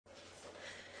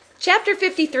Chapter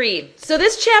 53. So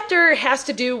this chapter has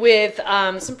to do with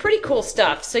some pretty cool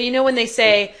stuff. So you know when they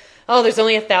say, oh, there's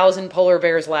only 1,000 polar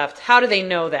bears left, how do they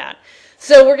know that?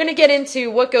 So we're going to get into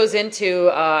what goes into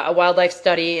a wildlife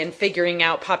study and figuring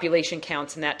out population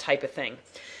counts and that type of thing.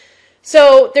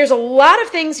 So there's a lot of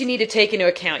things you need to take into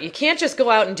account. You can't just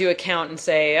go out and do a count and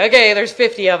say, okay, there's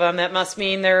 50 of them. That must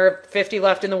mean there are 50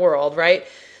 left in the world, right?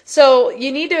 So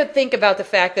you need to think about the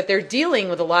fact that they're dealing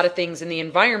with a lot of things in the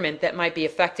environment that might be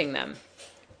affecting them.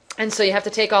 And so you have to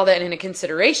take all that into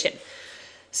consideration.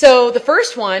 So the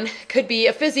first one could be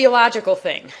a physiological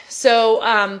thing.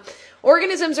 So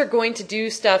organisms are going to do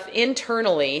stuff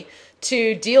internally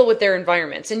to deal with their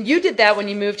environments. And you did that when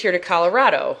you moved here to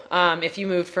Colorado, if you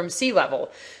moved from sea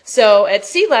level. So at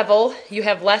sea level, you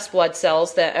have less blood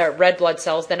cells, red blood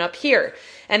cells, than up here.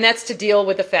 And that's to deal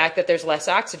with the fact that there's less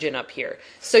oxygen up here.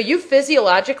 So you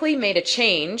physiologically made a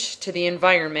change to the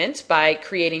environment by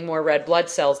creating more red blood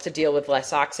cells to deal with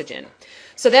less oxygen.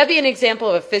 So that'd be an example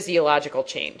of a physiological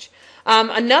change.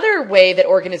 Another way that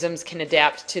organisms can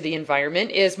adapt to the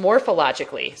environment is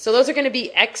morphologically. So those are going to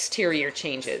be exterior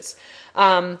changes.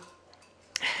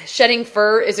 Shedding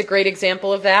fur is a great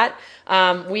example of that.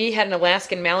 We had an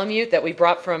Alaskan Malamute that we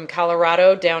brought from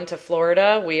Colorado down to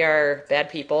Florida. We are bad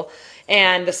people.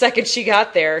 And the second she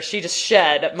got there, she just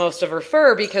shed most of her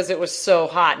fur because it was so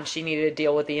hot and she needed to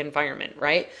deal with the environment,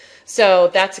 right? So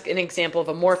that's an example of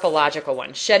a morphological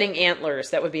one. Shedding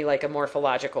antlers, that would be like a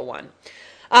morphological one.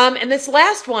 And this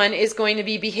last one is going to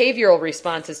be behavioral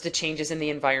responses to changes in the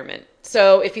environment.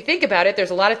 So if you think about it,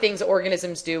 there's a lot of things that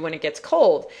organisms do when it gets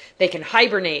cold. They can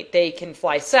hibernate, they can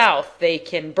fly south, they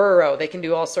can burrow, they can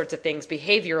do all sorts of things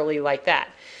behaviorally like that.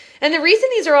 And the reason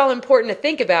these are all important to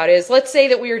think about is, let's say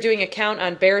that we were doing a count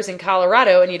on bears in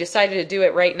Colorado and you decided to do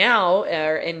it right now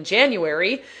in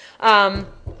January.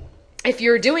 If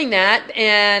you're doing that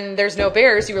and there's no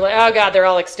bears, you were like, oh God, they're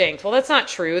all extinct. Well, that's not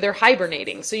true. They're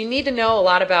hibernating. So you need to know a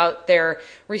lot about their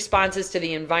responses to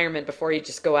the environment before you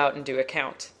just go out and do a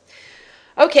count.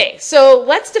 Okay, so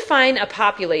let's define a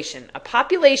population. A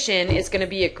population is going to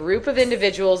be a group of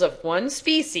individuals of one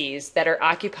species that are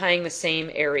occupying the same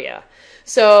area.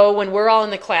 So when we're all in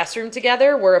the classroom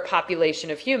together, we're a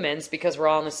population of humans because we're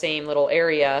all in the same little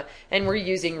area and we're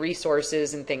using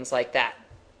resources and things like that.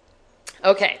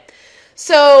 Okay.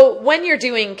 So when you're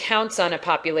doing counts on a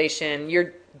population,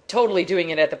 you're totally doing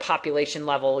it at the population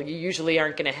level. You usually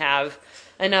aren't going to have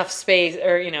enough space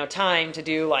or time to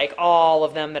do like all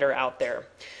of them that are out there.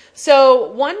 So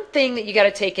one thing that you got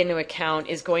to take into account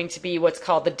is going to be what's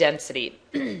called the density.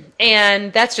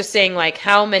 And that's just saying like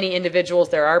how many individuals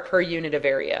there are per unit of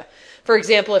area. For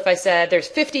example, if I said there's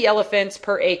 50 elephants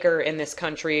per acre in this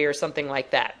country or something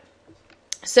like that.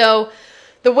 So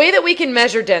the way that we can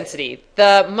measure density,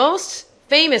 the most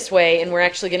famous way, and we're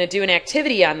actually going to do an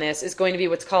activity on this, is going to be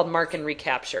what's called mark and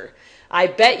recapture. I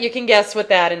bet you can guess what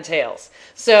that entails.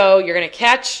 So you're going to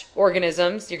catch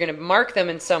organisms, you're going to mark them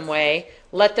in some way,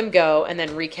 let them go, and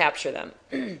then recapture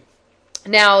them.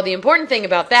 Now, the important thing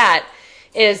about that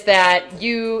is that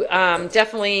you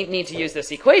definitely need to use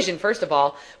this equation, first of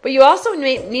all, but you also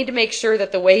need to make sure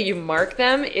that the way you mark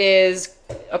them is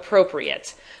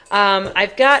appropriate.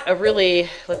 I've got a really,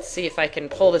 let's see if I can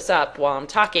pull this up while I'm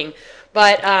talking,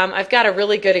 but I've got a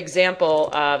really good example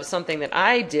of something that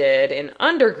I did in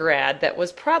undergrad that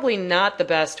was probably not the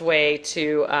best way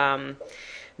to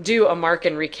do a mark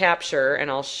and recapture, and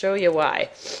I'll show you why.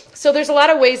 So there's a lot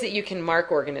of ways that you can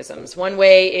mark organisms. One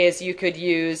way is you could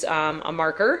use a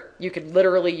marker. You could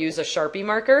literally use a Sharpie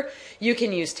marker. You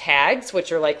can use tags,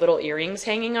 which are like little earrings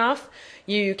hanging off.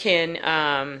 You can,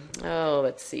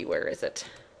 let's see, where is it?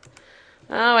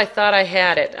 Oh, I thought I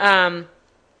had it.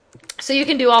 So you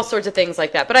can do all sorts of things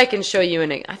like that, but I can show you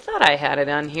I thought I had it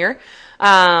on here.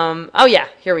 Oh yeah,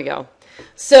 here we go.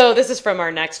 So this is from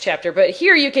our next chapter, but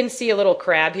here you can see a little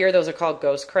crab here. Those are called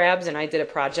ghost crabs, and I did a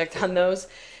project on those.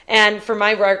 And for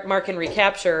my mark and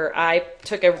recapture, I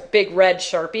took a big red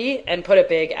Sharpie and put a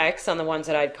big X on the ones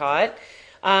that I'd caught.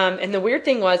 And the weird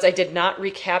thing was I did not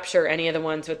recapture any of the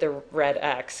ones with the red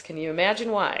X. Can you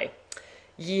imagine why?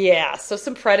 Yeah, so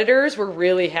some predators were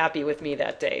really happy with me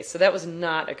that day, so that was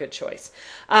not a good choice.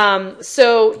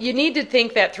 So you need to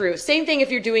think that through. Same thing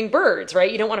if you're doing birds,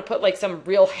 right? You don't want to put like some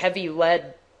real heavy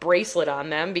lead bracelet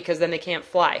on them because then they can't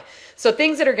fly. So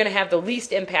things that are going to have the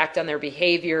least impact on their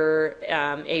behavior,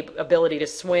 ability to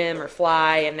swim or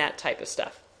fly, and that type of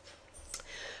stuff.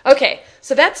 Okay,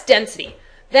 so that's density.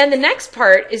 Then the next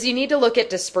part is you need to look at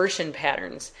dispersion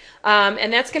patterns.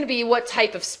 And that's going to be what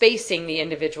type of spacing the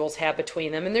individuals have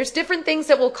between them. And there's different things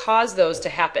that will cause those to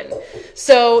happen.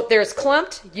 So there's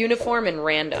clumped, uniform, and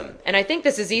random. And I think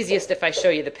this is easiest if I show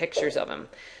you the pictures of them.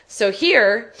 So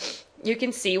here you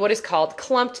can see what is called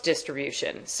clumped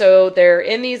distribution. So they're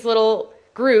in these little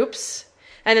groups,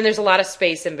 and then there's a lot of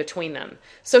space in between them.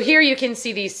 So here you can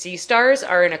see these sea stars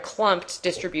are in a clumped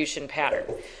distribution pattern.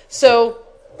 So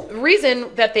the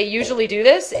reason that they usually do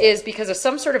this is because of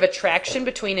some sort of attraction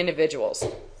between individuals.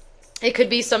 It could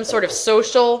be some sort of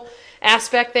social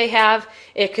aspect they have.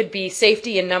 It could be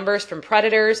safety in numbers from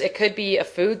predators. It could be a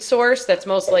food source. That's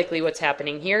most likely what's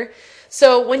happening here.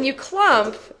 So when you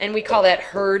clump, and we call that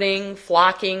herding,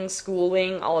 flocking,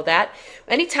 schooling, all of that,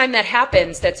 anytime that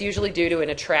happens, that's usually due to an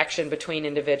attraction between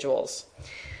individuals.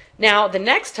 Now, the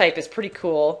next type is pretty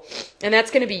cool, and that's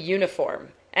going to be uniform.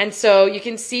 And so you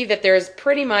can see that there's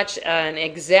pretty much an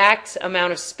exact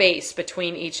amount of space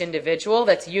between each individual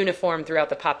that's uniform throughout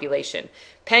the population.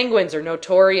 Penguins are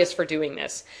notorious for doing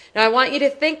this. Now I want you to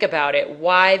think about it,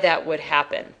 why that would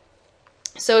happen.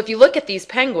 So if you look at these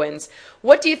penguins,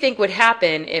 what do you think would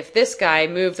happen if this guy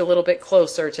moved a little bit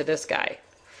closer to this guy?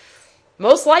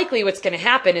 Most likely what's going to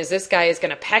happen is this guy is going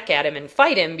to peck at him and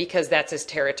fight him because that's his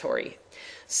territory.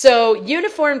 So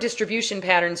uniform distribution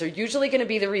patterns are usually going to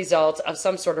be the result of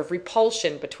some sort of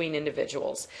repulsion between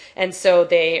individuals. And so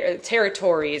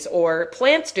territories or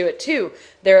plants do it too.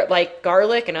 They're like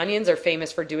garlic and onions are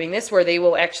famous for doing this, where they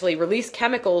will actually release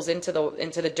chemicals into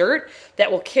the dirt that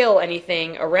will kill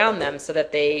anything around them so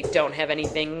that they don't have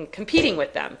anything competing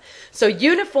with them. So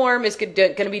uniform is going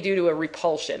to be due to a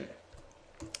repulsion.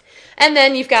 And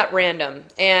then you've got random,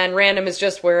 and random is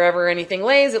just wherever anything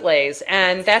lays, it lays.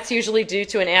 And that's usually due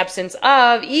to an absence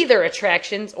of either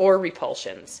attractions or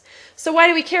repulsions. So why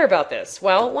do we care about this?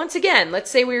 Well, once again, let's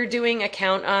say we were doing a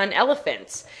count on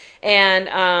elephants.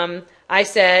 And I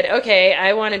said, okay,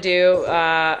 I want to do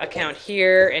a count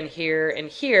here and here and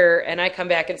here, and I come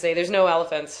back and say, there's no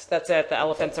elephants. That's it. The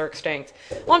elephants are extinct.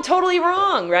 Well, I'm totally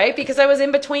wrong, right? Because I was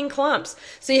in between clumps.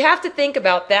 So you have to think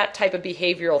about that type of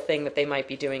behavioral thing that they might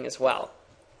be doing as well.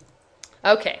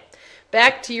 Okay,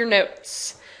 back to your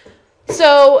notes.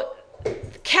 So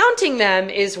counting them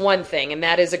is one thing, and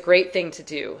that is a great thing to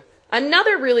do.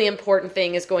 Another really important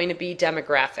thing is going to be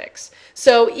demographics.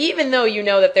 So even though you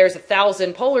know that there's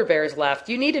 1,000 polar bears left,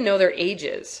 you need to know their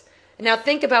ages. Now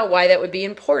think about why that would be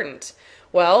important.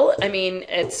 Well, I mean,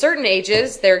 at certain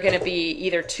ages, they're going to be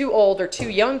either too old or too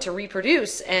young to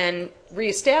reproduce and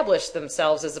reestablish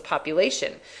themselves as a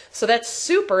population. So that's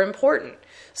super important.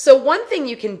 So one thing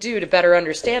you can do to better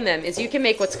understand them is you can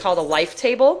make what's called a life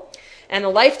table. And the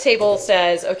life table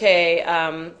says,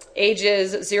 okay,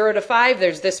 ages 0 to 5,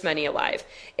 there's this many alive.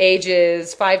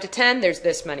 Ages 5 to 10, there's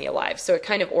this many alive. So it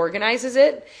kind of organizes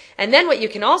it. And then what you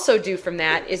can also do from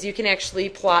that is you can actually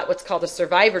plot what's called a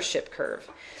survivorship curve.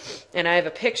 And I have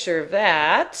a picture of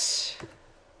that.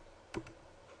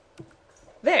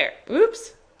 There.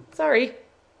 Oops. Sorry.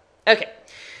 Okay.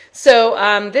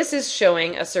 So this is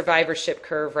showing a survivorship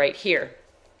curve right here.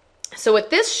 So what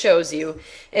this shows you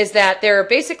is that there are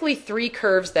basically 3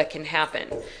 curves that can happen.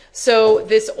 So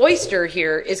this oyster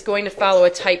here is going to follow a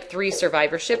type 3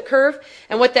 survivorship curve.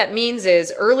 And what that means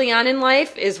is early on in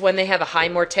life is when they have a high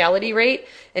mortality rate.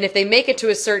 And if they make it to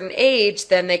a certain age,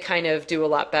 then they kind of do a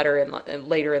lot better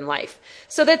later in life.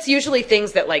 So that's usually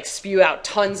things that like spew out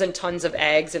tons and tons of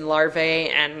eggs and larvae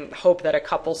and hope that a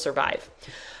couple survive.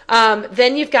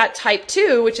 Then you've got type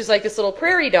 2, which is like this little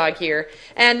prairie dog here,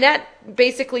 and that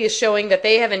basically is showing that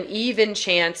they have an even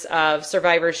chance of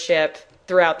survivorship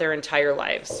throughout their entire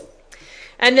lives.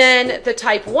 And then the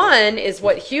type 1 is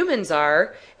what humans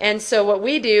are, and so what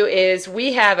we do is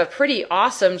we have a pretty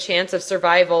awesome chance of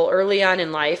survival early on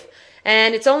in life,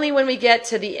 and it's only when we get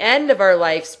to the end of our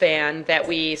lifespan that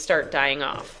we start dying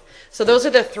off. So those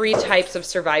are the 3 types of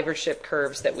survivorship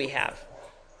curves that we have.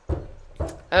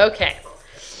 Okay.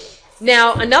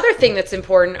 Now, another thing that's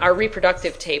important are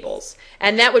reproductive tables.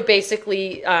 And that would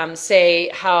basically say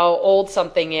how old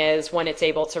something is when it's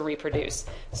able to reproduce.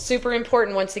 Super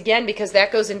important, once again, because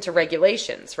that goes into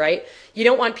regulations, right? You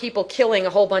don't want people killing a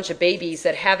whole bunch of babies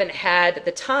that haven't had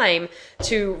the time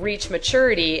to reach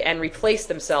maturity and replace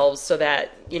themselves so that,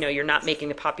 you know, you're not making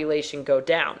the population go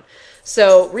down.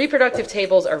 So reproductive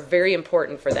tables are very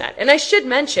important for that. And I should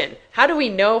mention, how do we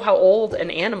know how old an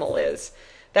animal is?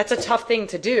 That's a tough thing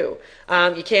to do.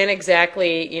 You can't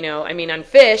exactly, you know, I mean, on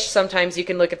fish, sometimes you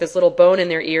can look at this little bone in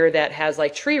their ear that has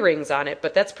like tree rings on it,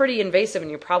 but that's pretty invasive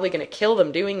and you're probably going to kill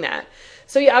them doing that.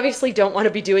 So you obviously don't want to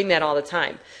be doing that all the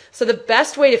time. So the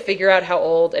best way to figure out how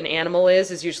old an animal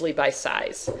is usually by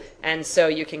size. And so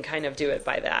you can kind of do it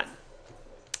by that.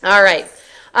 All right.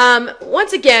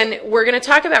 Once again, we're going to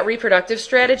talk about reproductive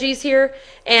strategies here,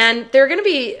 and they're going to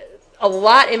be a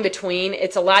lot in between.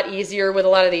 It's a lot easier with a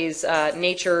lot of these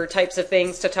nature types of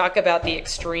things to talk about the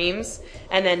extremes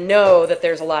and then know that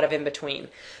there's a lot of in between.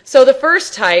 So the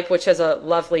first type, which has a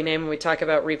lovely name when we talk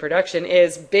about reproduction,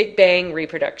 is Big Bang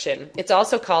reproduction. It's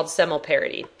also called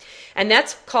semelparity. And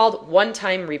that's called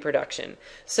one-time reproduction.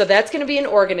 So that's going to be an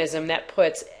organism that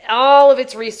puts all of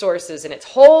its resources and its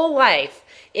whole life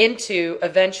into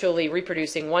eventually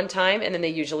reproducing one time, and then they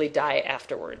usually die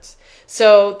afterwards.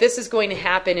 So this is going to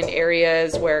happen in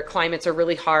areas where climates are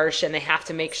really harsh, and they have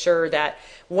to make sure that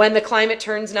when the climate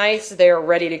turns nice, they're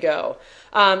ready to go.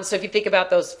 So if you think about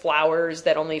those flowers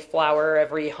that only flower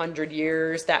every 100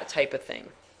 years, that type of thing.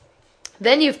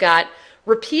 Then you've got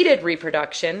repeated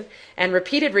reproduction, and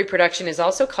repeated reproduction is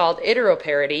also called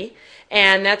heteroparity,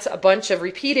 and that's a bunch of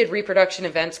repeated reproduction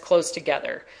events close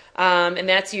together. And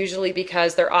that's usually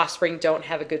because their offspring don't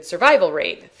have a good survival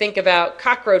rate. Think about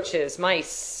cockroaches,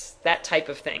 mice, that type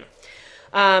of thing.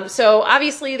 So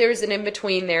obviously there's an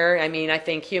in-between there. I mean, I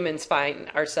think humans find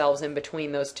ourselves in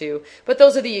between those two, but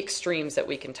those are the extremes that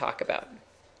we can talk about.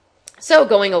 So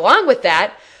going along with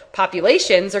that,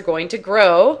 populations are going to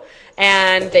grow,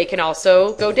 and they can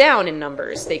also go down in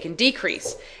numbers. They can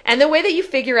decrease. And the way that you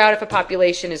figure out if a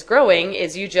population is growing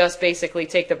is you just basically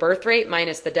take the birth rate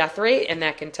minus the death rate, and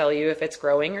that can tell you if it's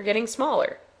growing or getting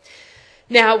smaller.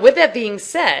 Now, with that being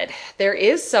said, there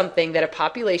is something that a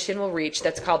population will reach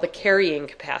that's called the carrying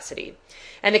capacity.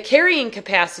 And the carrying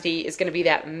capacity is going to be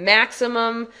that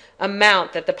maximum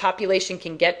amount that the population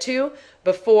can get to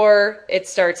before it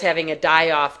starts having a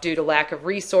die-off due to lack of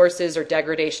resources or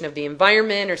degradation of the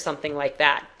environment or something like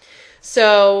that.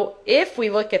 So if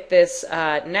we look at this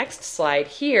next slide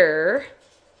here,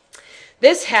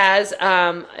 this has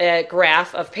a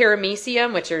graph of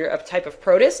paramecium, which are a type of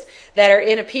protist, that are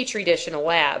in a petri dish in a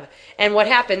lab. And what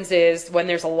happens is when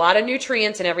there's a lot of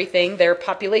nutrients and everything, their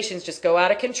populations just go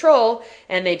out of control,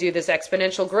 and they do this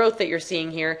exponential growth that you're seeing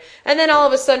here. And then all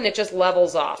of a sudden it just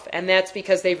levels off. And that's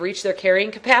because they've reached their carrying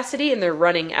capacity and they're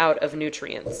running out of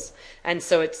nutrients. And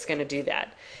so it's going to do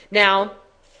that. Now,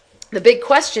 the big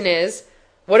question is,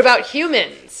 what about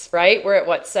humans, right? We're at,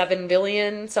 what, 7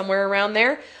 billion, somewhere around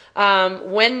there?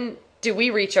 When do we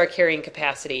reach our carrying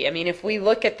capacity? I mean, if we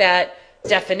look at that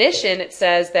definition, it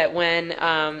says that when,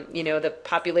 the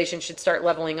population should start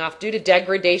leveling off due to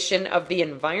degradation of the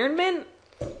environment.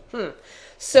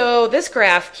 So this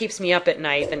graph keeps me up at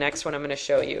night. The next one I'm going to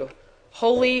show you.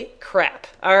 Holy crap.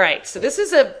 All right, so this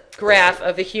is a graph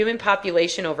of the human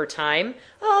population over time.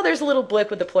 Oh, there's a little blip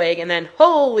with the plague, and then,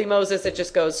 holy Moses, it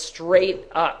just goes straight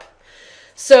up.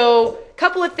 So a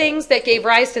couple of things that gave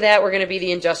rise to that were going to be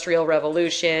the Industrial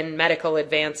Revolution, medical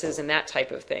advances, and that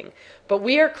type of thing. But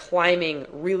we are climbing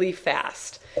really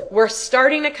fast. We're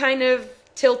starting to kind of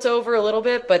tilt over a little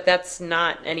bit, but that's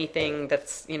not anything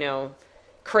that's,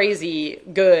 crazy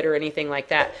good or anything like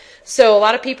that. So a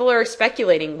lot of people are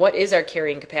speculating, what is our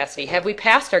carrying capacity? Have we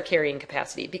passed our carrying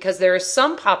capacity? Because there are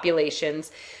some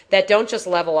populations that don't just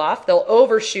level off, they'll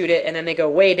overshoot it and then they go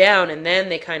way down and then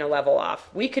they kind of level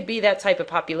off. We could be that type of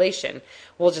population.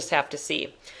 We'll just have to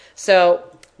see. So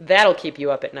that'll keep you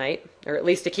up at night, or at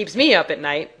least it keeps me up at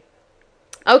night.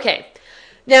 Okay.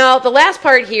 Now, the last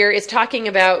part here is talking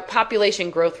about population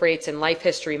growth rates and life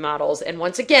history models. And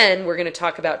once again, we're going to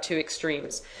talk about two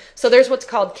extremes. So there's what's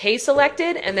called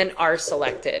K-selected and then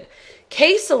R-selected.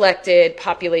 K-selected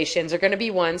populations are going to be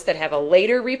ones that have a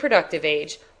later reproductive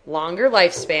age, longer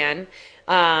lifespan,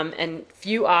 and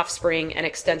few offspring and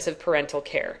extensive parental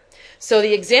care. So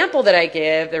the example that I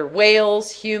give, they're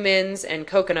whales, humans, and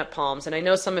coconut palms. And I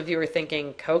know some of you are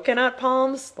thinking, coconut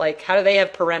palms? Like, how do they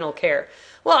have parental care?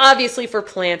 Well, obviously for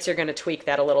plants, you're going to tweak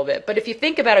that a little bit. But if you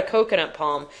think about a coconut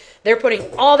palm, they're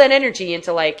putting all that energy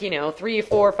into 3,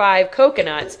 4, 5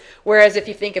 coconuts. Whereas if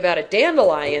you think about a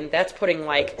dandelion, that's putting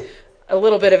a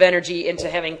little bit of energy into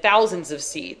having thousands of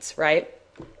seeds, right?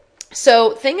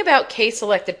 So think about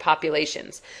K-selected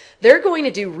populations. They're going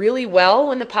to do really well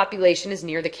when the population is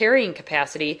near the carrying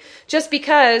capacity just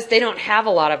because they don't have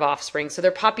a lot of offspring. So their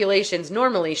populations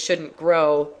normally shouldn't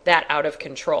grow that out of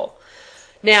control.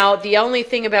 Now, the only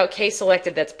thing about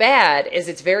K-selected that's bad is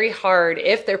it's very hard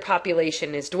if their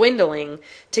population is dwindling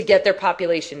to get their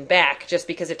population back just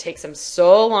because it takes them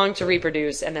so long to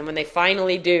reproduce. And then when they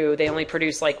finally do, they only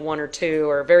produce 1 or 2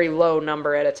 or a very low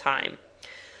number at a time.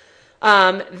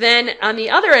 Then on the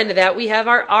other end of that, we have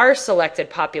our R-selected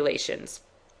populations.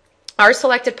 Our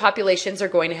selected populations are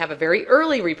going to have a very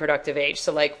early reproductive age,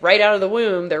 so like right out of the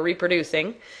womb, they're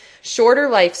reproducing. Shorter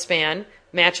lifespan,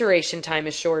 maturation time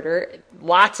is shorter,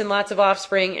 lots and lots of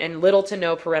offspring, and little to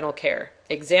no parental care.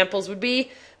 Examples would be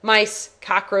mice,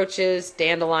 cockroaches,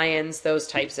 dandelions, those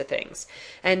types of things.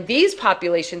 And these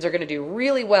populations are going to do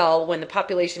really well when the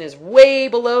population is way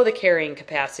below the carrying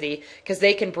capacity, because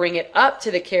they can bring it up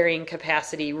to the carrying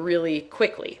capacity really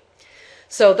quickly.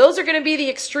 So those are going to be the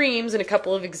extremes and a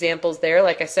couple of examples there.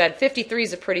 Like I said, 53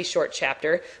 is a pretty short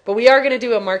chapter, but we are going to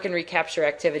do a mark and recapture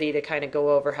activity to kind of go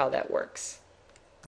over how that works.